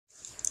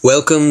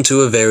Welcome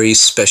to a very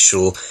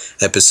special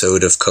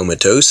episode of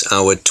Comatose,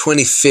 our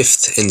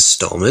 25th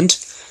installment.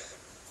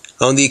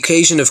 On the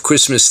occasion of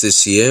Christmas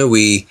this year,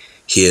 we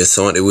here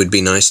thought it would be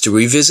nice to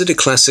revisit a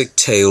classic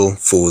tale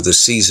for the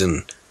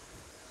season.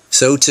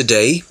 So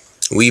today,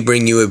 we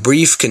bring you a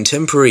brief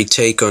contemporary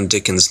take on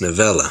Dickens'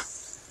 novella.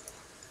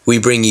 We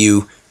bring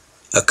you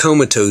A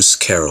Comatose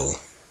Carol.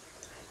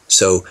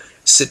 So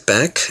sit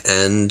back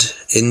and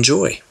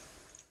enjoy.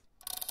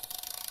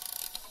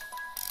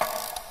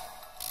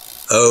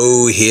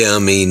 Oh, hear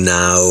me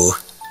now.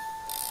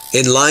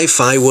 In life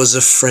I was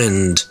a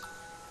friend,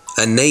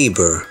 a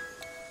neighbor,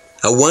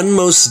 a one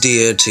most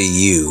dear to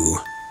you.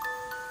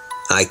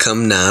 I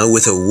come now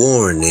with a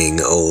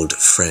warning, old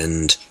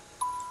friend,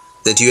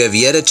 that you have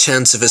yet a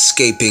chance of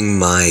escaping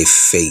my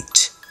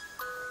fate.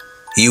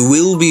 You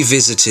will be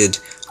visited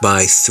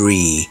by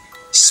 3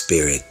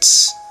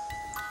 spirits.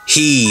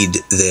 Heed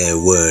their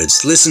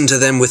words, listen to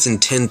them with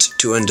intent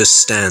to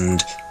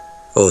understand,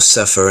 or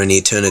suffer an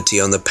eternity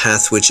on the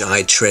path which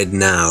I tread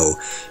now,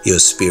 your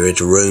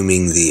spirit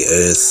roaming the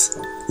earth,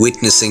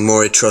 witnessing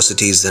more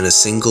atrocities than a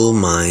single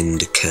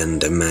mind can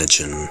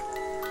imagine.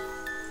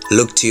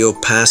 Look to your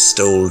past,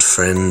 old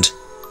friend,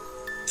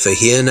 for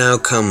here now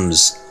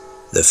comes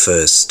the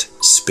first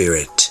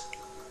spirit.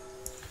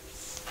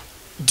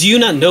 Do you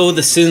not know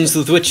the sins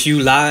with which you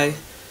lie?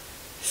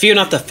 Fear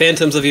not the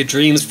phantoms of your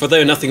dreams, for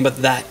they are nothing but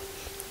that,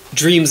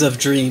 dreams of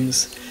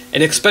dreams,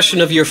 an expression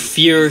of your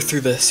fear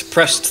through the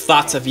suppressed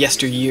thoughts of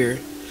yesteryear.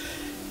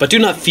 But do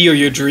not fear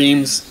your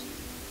dreams.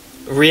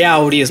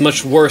 Reality is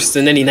much worse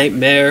than any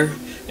nightmare,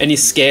 any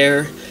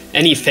scare,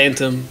 any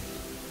phantom.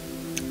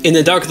 In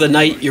the dark of the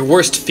night, your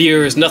worst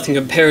fear is nothing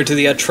compared to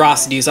the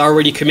atrocities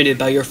already committed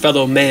by your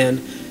fellow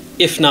man,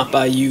 if not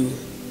by you.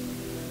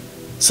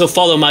 So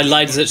follow my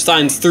light as it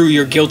shines through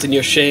your guilt and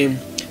your shame,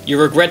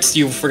 your regrets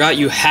you forgot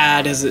you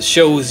had as it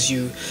shows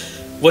you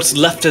what's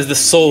left of the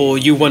soul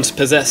you once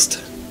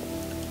possessed.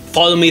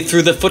 Follow me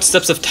through the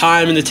footsteps of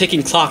time and the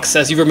ticking clocks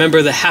as you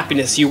remember the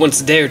happiness you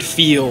once dared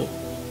feel,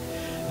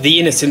 the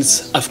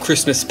innocence of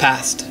Christmas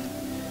past,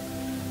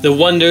 the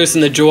wonders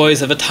and the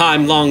joys of a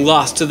time long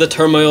lost to the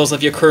turmoils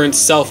of your current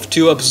self,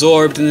 too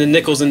absorbed in the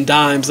nickels and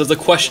dimes of the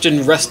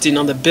question resting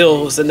on the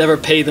bills that never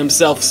pay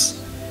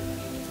themselves.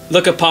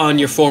 Look upon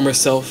your former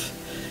self,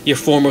 your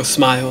former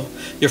smile,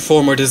 your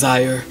former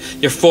desire,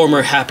 your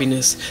former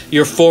happiness,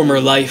 your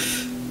former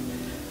life.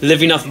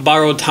 Living off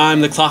borrowed time,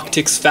 the clock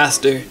ticks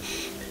faster.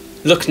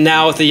 Look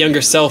now at the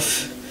younger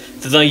self,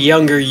 the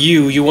younger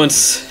you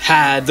once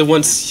had, the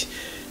once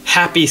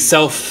happy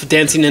self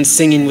dancing and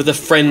singing with the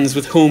friends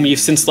with whom you've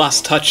since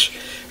lost touch.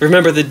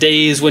 Remember the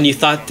days when you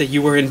thought that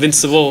you were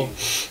invincible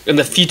and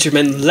the future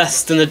meant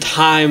less than the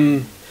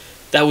time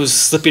that was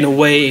slipping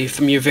away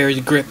from your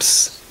very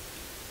grips.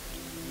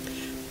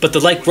 But the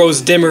light grows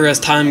dimmer as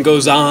time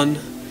goes on,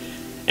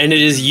 and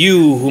it is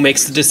you who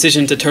makes the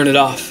decision to turn it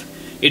off.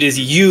 It is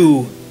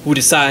you who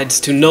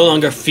decides to no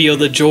longer feel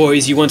the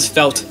joys you once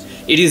felt.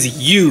 It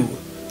is you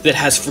that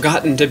has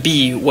forgotten to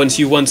be once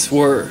you once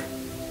were.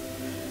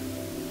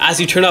 As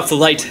you turn off the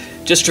light,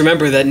 just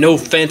remember that no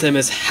phantom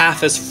is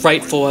half as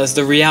frightful as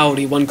the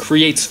reality one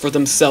creates for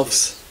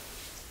themselves.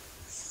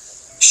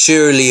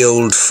 Surely,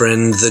 old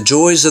friend, the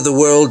joys of the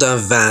world are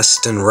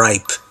vast and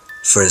ripe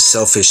for a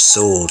selfish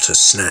soul to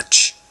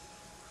snatch.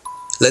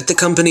 Let the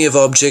company of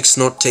objects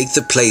not take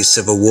the place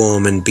of a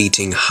warm and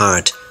beating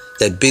heart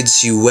that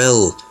bids you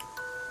well.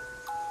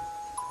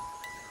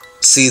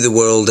 See the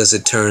world as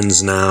it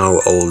turns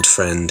now, old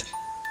friend,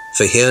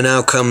 for here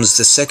now comes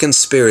the second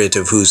spirit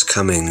of whose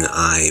coming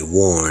I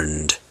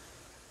warned.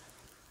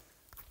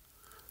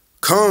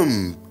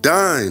 Come,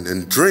 dine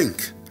and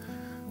drink.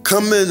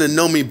 Come in and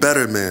know me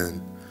better,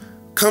 man.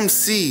 Come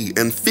see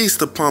and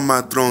feast upon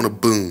my throne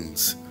of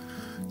boons.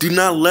 Do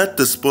not let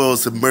the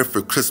spoils of mirth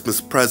for Christmas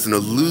present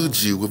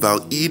elude you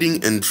without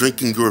eating and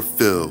drinking your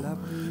fill.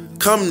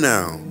 Come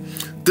now.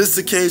 This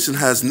occasion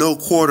has no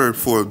quarter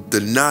for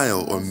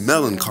denial or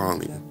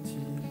melancholy.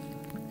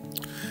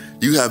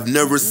 You have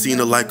never seen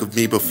the like of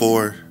me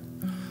before.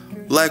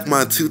 Like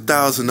my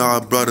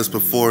 2,000-odd brothers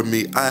before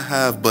me, I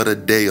have but a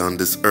day on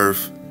this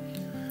earth.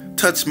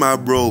 Touch my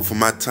robe, for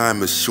my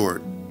time is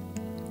short.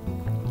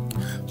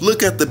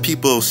 Look at the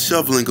people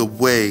shoveling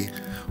away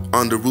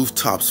on the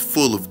rooftops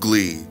full of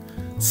glee.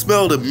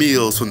 Smell the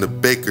meals from the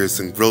bakers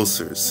and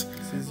grocers.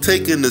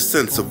 Take in the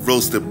scents of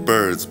roasted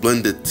birds,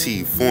 blended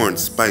tea, foreign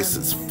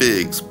spices,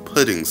 figs,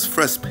 puddings,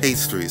 fresh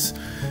pastries,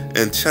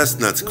 and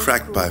chestnuts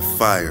cracked by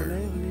fire.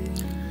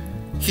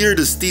 Hear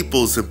the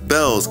steeples and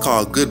bells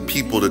call good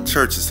people to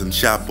churches and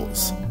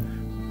chapels.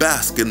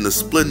 Bask in the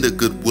splendid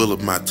goodwill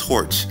of my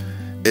torch,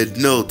 and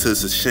know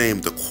 'tis a shame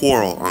to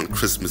quarrel on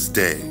Christmas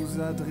Day.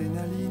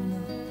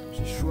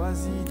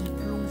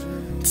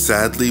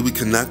 Sadly, we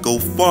cannot go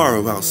far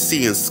without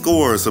seeing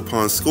scores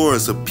upon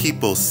scores of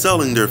people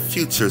selling their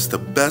futures to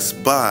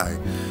Best Buy,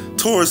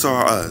 Toys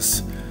R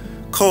Us,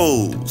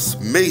 Kohl's,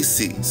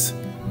 Macy's,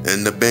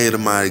 and the bane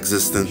of my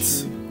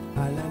existence,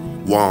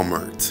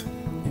 Walmart.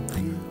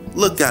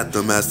 Look at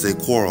them as they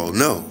quarrel.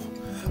 No,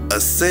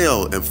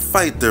 assail and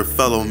fight their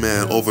fellow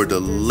man over the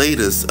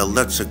latest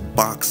electric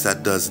box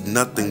that does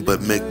nothing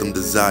but make them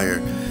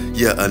desire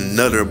yet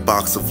another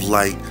box of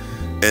light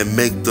and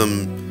make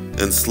them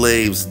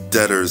enslaves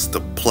debtors to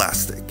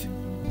plastic.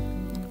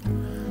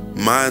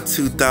 My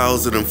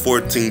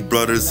 2014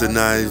 brothers and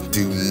I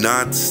do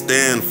not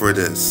stand for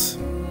this.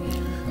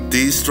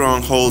 These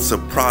strongholds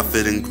of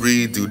profit and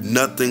greed do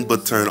nothing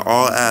but turn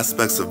all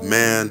aspects of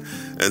man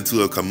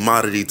into a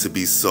commodity to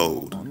be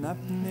sold.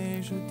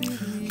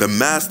 The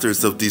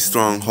masters of these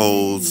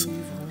strongholds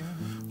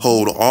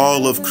hold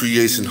all of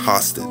creation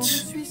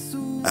hostage.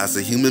 As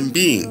a human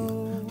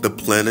being, the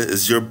planet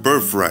is your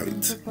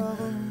birthright.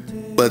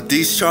 But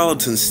these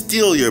charlatans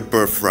steal your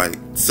birthright,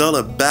 sell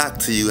it back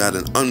to you at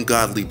an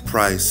ungodly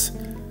price,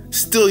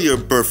 steal your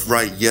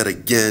birthright yet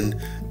again,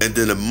 and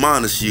then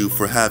admonish you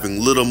for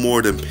having little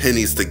more than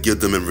pennies to give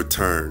them in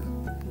return.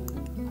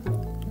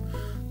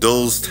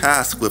 Those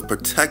tasked with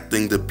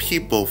protecting the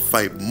people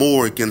fight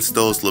more against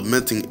those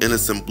lamenting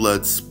innocent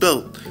blood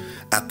spilt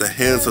at the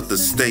hands of the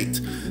state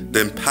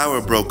than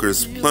power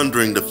brokers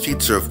plundering the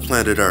future of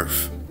planet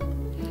Earth.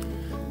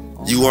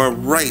 You are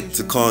right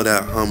to call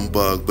that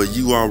humbug, but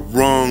you are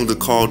wrong to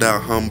call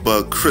that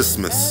humbug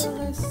Christmas.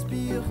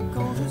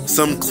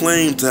 Some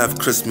claim to have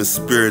Christmas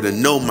spirit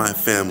and know my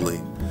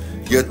family,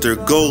 yet their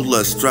gold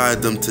lust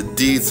drive them to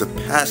deeds of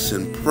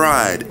passion,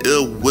 pride,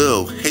 ill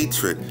will,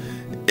 hatred,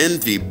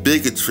 envy,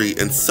 bigotry,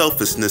 and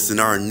selfishness in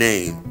our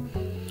name.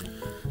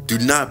 Do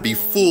not be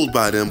fooled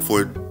by them,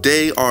 for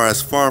they are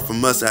as far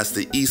from us as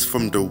the east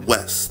from the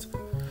west.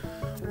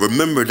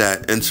 Remember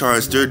that and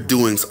charge their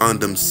doings on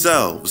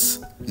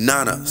themselves,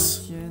 not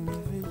us.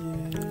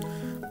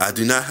 I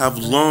do not have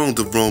long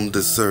to roam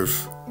this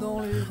earth,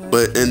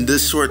 but in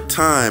this short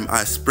time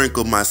I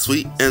sprinkle my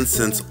sweet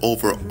incense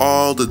over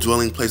all the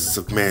dwelling places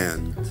of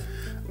man.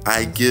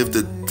 I give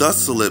the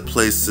desolate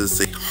places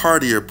a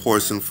heartier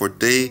portion, for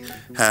they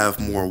have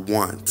more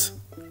want.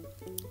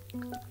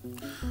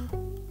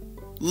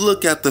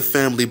 Look at the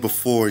family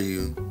before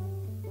you.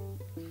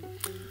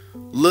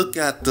 Look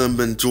at them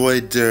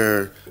enjoy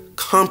their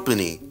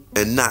company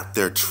and not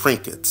their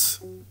trinkets.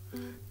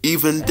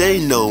 Even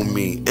they know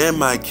me and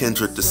my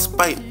kindred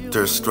despite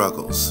their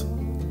struggles.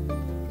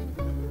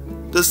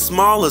 The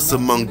smallest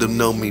among them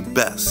know me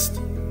best.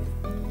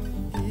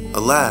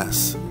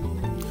 Alas,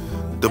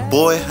 the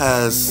boy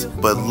has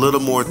but little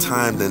more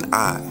time than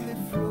I.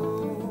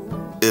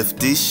 If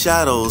these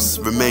shadows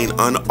remain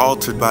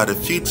unaltered by the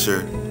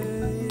future,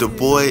 the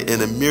boy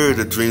in a myriad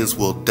of dreams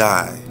will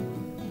die.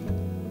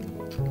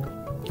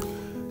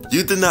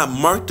 You did not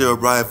mark the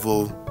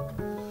arrival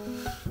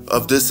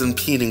of this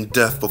impending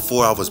death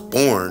before I was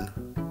born.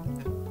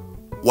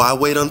 Why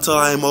wait until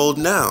I am old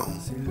now?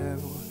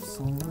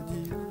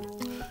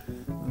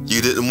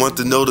 You didn't want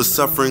to know the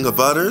suffering of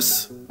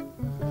others?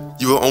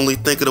 You were only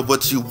thinking of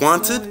what you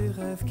wanted?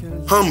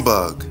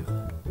 Humbug!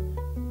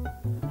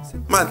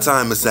 My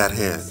time is at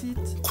hand.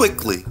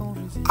 Quickly,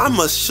 I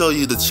must show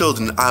you the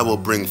children I will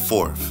bring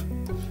forth.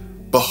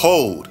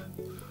 Behold,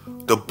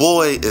 the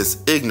boy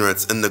is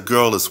ignorance and the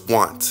girl is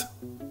want.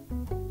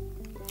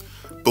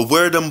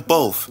 Beware them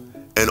both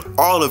and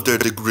all of their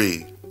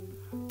degree,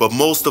 but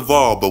most of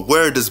all,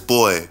 beware this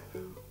boy,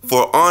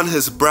 for on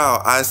his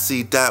brow I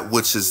see that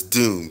which is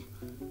doom,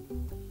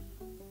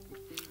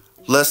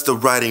 lest the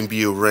writing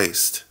be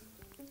erased.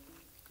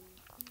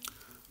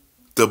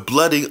 The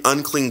bloody,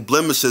 unclean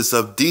blemishes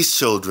of these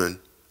children,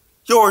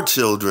 your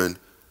children,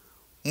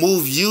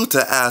 move you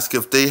to ask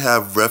if they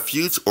have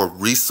refuge or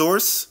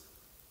resource?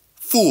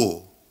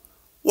 Fool,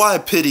 why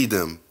pity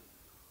them?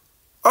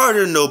 Are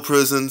there no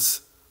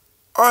prisons?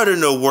 Are there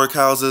no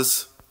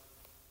workhouses?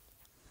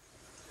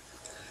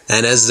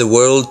 And as the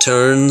world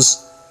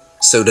turns,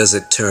 so does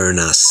it turn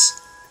us.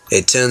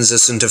 It turns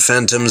us into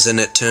phantoms and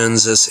it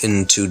turns us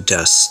into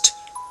dust.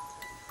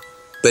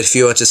 But if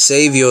you are to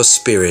save your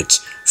spirit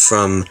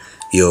from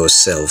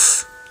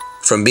yourself,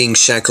 from being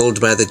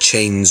shackled by the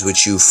chains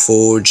which you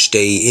forge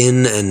day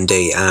in and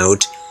day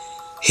out,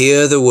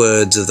 hear the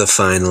words of the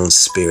final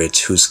spirit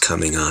whose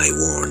coming I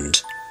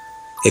warned.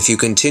 If you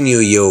continue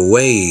your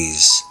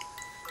ways,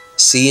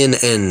 see an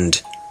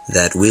end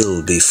that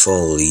will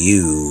befall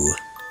you.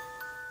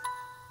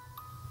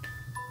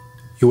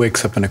 He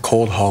wakes up in a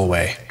cold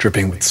hallway,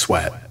 dripping with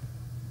sweat.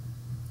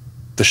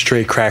 The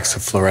stray cracks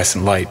of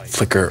fluorescent light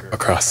flicker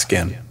across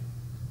skin.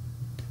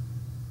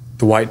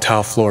 The white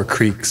tile floor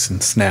creaks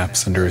and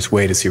snaps under his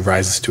weight as he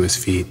rises to his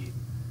feet.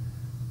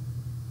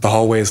 The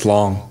hallway is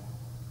long,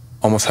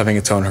 almost having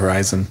its own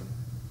horizon.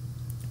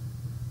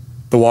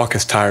 The walk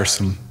is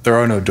tiresome. There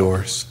are no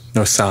doors,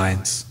 no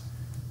signs,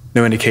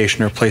 no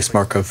indication or place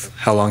mark of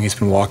how long he's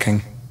been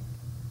walking.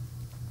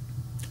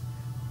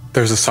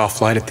 There's a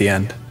soft light at the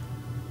end,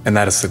 and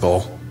that is the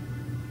goal.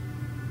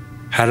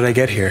 How did I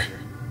get here?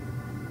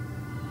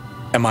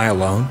 Am I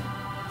alone?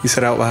 He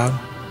said out loud,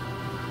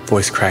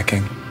 voice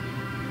cracking,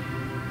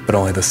 but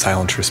only the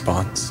silence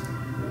response.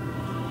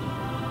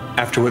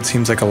 After what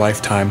seems like a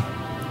lifetime,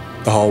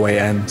 the hallway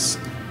ends,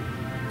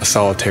 a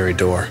solitary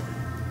door.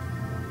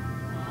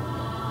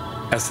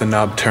 As the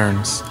knob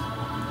turns,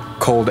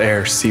 Cold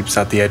air seeps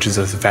out the edges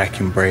as the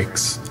vacuum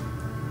breaks.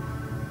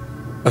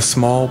 A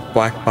small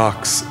black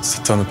box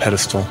sits on the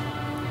pedestal.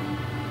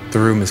 The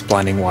room is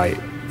blinding white,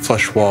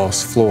 flush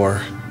walls,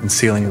 floor, and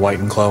ceiling white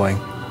and glowing,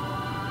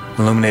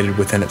 illuminated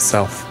within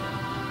itself.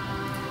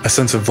 A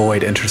sense of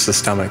void enters the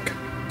stomach,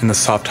 and the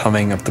soft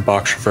humming of the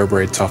box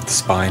reverberates off the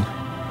spine.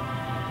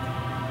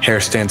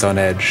 Hair stands on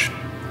edge.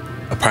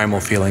 A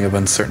primal feeling of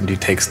uncertainty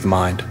takes the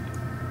mind.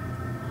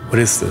 What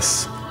is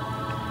this?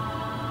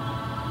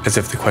 As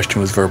if the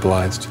question was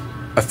verbalized,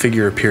 a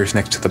figure appears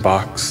next to the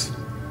box.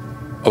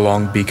 A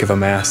long beak of a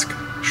mask,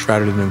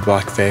 shrouded in a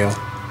black veil.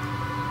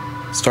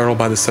 Startled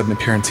by the sudden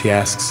appearance, he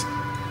asks,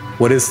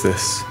 "What is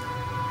this?"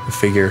 The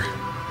figure,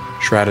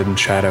 shrouded in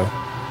shadow,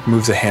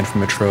 removes a hand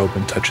from its robe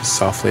and touches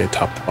softly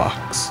atop the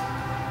box.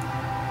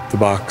 The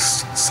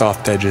box,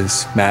 soft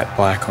edges, matte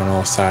black on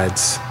all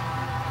sides.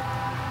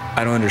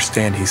 "I don't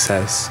understand," he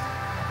says.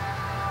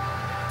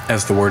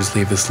 As the words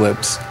leave his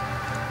lips,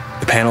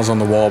 the panels on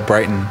the wall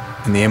brighten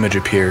and the image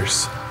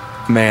appears.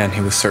 A man,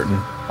 he was certain,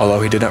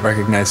 although he did not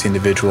recognize the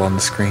individual on the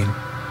screen,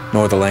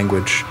 nor the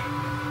language.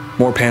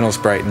 More panels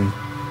brighten,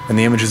 and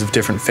the images of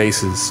different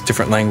faces,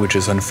 different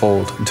languages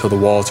unfold until the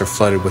walls are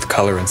flooded with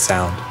color and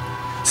sound.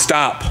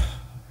 "Stop!"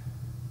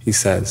 he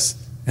says,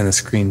 and the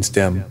screens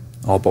dim,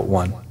 all but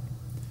one.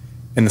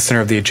 In the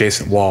center of the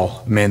adjacent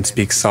wall, a man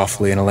speaks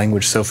softly in a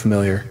language so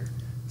familiar,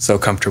 so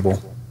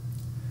comfortable.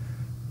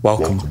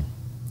 Welcome,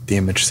 the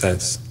image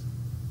says.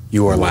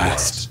 "You are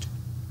last."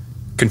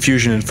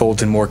 Confusion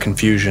unfolds in more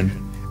confusion,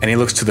 and he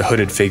looks to the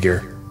hooded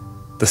figure.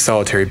 The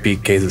solitary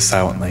beak gazes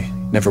silently,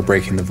 never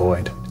breaking the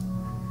void.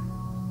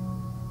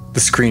 The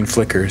screen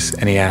flickers,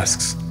 and he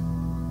asks,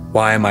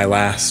 "Why am I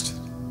last?"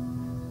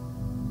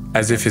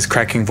 As if his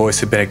cracking voice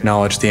had been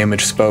acknowledged, the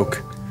image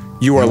spoke.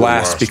 "You are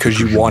last because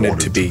you wanted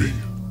to be."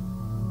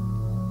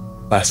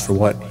 Last for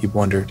what, he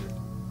wondered,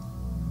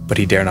 but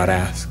he dare not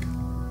ask.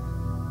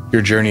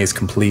 "Your journey is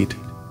complete.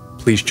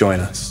 Please join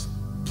us.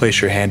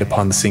 Place your hand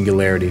upon the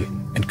singularity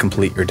and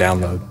complete your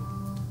download."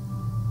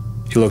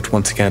 He looked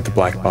once again at the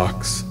black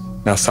box,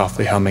 now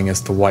softly humming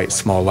as the white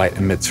small light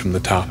emits from the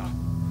top.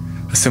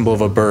 A symbol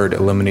of a bird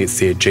illuminates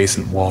the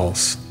adjacent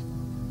walls.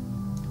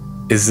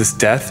 "Is this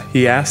death?"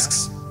 he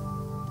asks.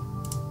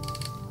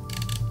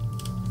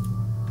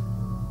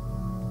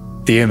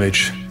 The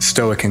image,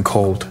 stoic and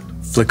cold,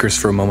 flickers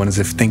for a moment as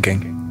if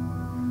thinking.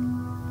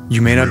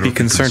 "You may not be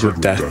concerned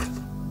with death.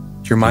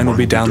 Your mind will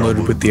be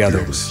downloaded with the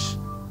others.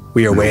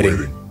 We are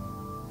waiting.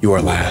 You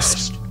are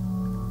last."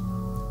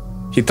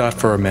 He thought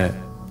for a minute,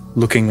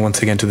 looking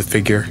once again to the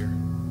figure,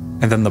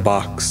 and then the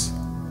box.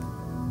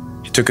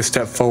 He took a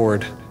step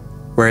forward,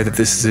 aware that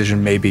this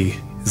decision may be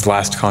his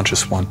last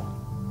conscious one.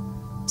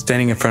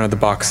 Standing in front of the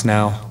box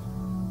now,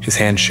 his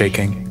hand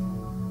shaking.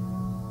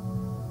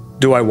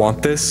 "Do I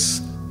want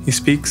this?" he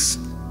speaks,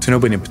 to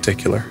nobody in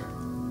particular.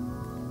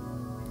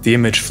 The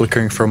image,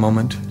 flickering for a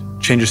moment,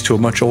 changes to a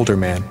much older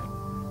man,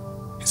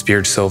 his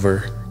beard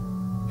silver,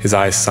 his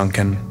eyes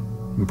sunken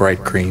and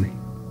bright green.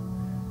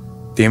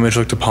 The image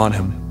looked upon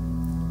him.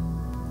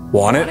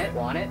 "Want it?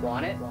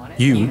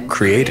 You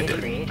created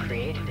it."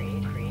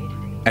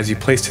 As he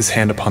placed his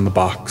hand upon the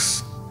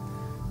box,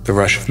 the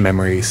rush of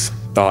memories,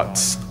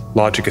 thoughts,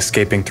 logic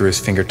escaping through his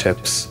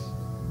fingertips,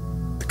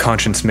 the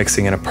conscience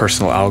mixing in a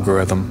personal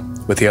algorithm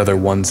with the other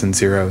ones and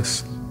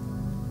zeros,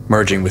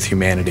 merging with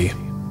humanity.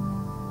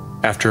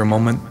 After a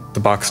moment,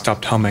 the box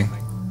stopped humming.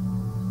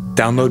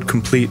 "Download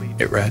complete,"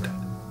 it read.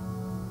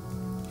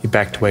 He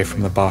backed away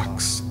from the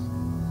box,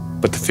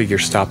 but the figure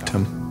stopped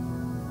him,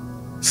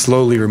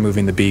 slowly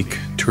removing the beak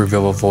to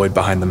reveal a void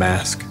behind the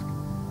mask.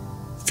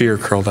 Fear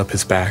curled up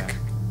his back.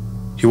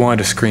 He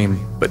wanted to scream,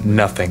 but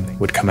nothing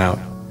would come out.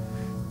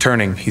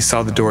 Turning, he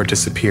saw the door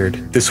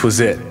disappeared. This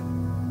was it.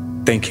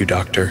 "Thank you,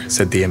 Doctor,"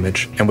 said the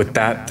image, and with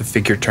that, the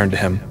figure turned to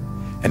him,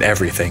 and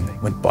everything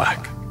went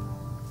black.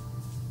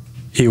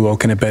 He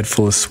awoke in a bed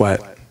full of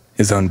sweat,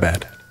 his own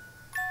bed.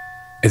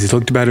 As he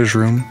looked about his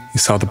room, he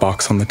saw the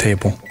box on the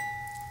table.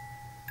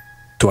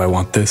 "Do I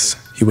want this?"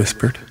 he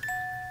whispered.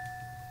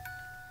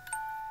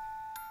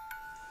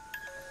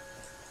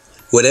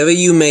 Whatever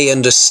you may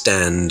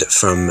understand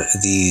from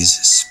these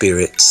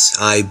spirits,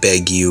 I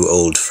beg you,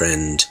 old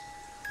friend,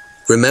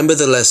 remember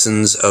the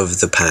lessons of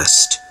the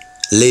past.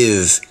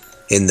 Live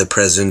in the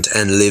present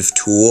and live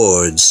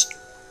towards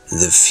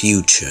the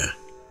future.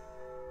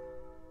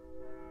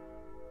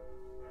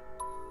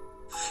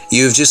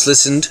 You have just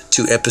listened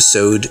to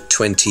episode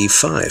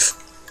 25.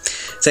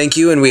 Thank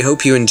you, and we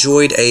hope you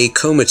enjoyed a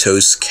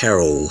Comatose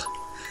carol.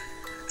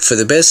 For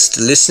the best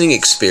listening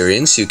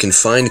experience, you can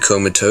find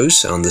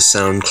Comatose on the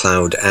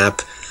SoundCloud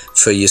app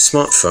for your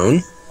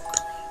smartphone.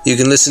 You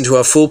can listen to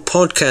our full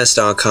podcast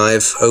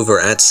archive over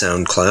at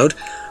SoundCloud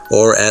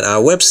or at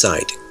our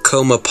website,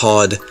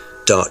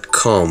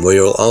 comapod.com, where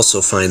you'll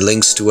also find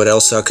links to what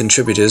else our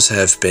contributors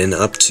have been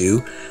up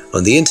to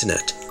on the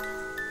internet.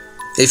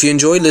 If you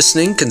enjoyed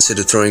listening,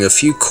 consider throwing a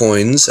few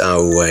coins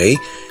our way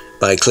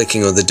by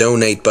clicking on the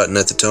donate button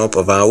at the top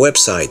of our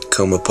website,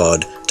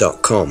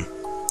 comapod.com.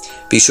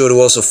 Be sure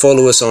to also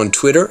follow us on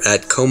Twitter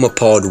at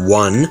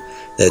Comapod1.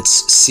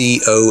 That's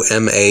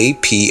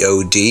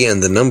COMAPOD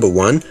and the number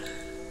 1.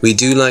 We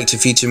do like to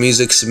feature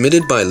music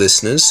submitted by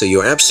listeners, so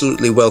you're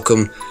absolutely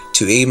welcome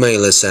to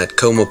email us at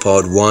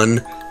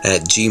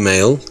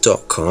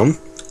comapod1@gmail.com.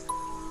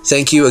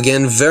 Thank you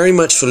again very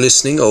much for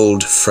listening,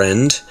 old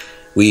friend.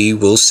 We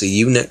will see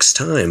you next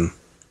time.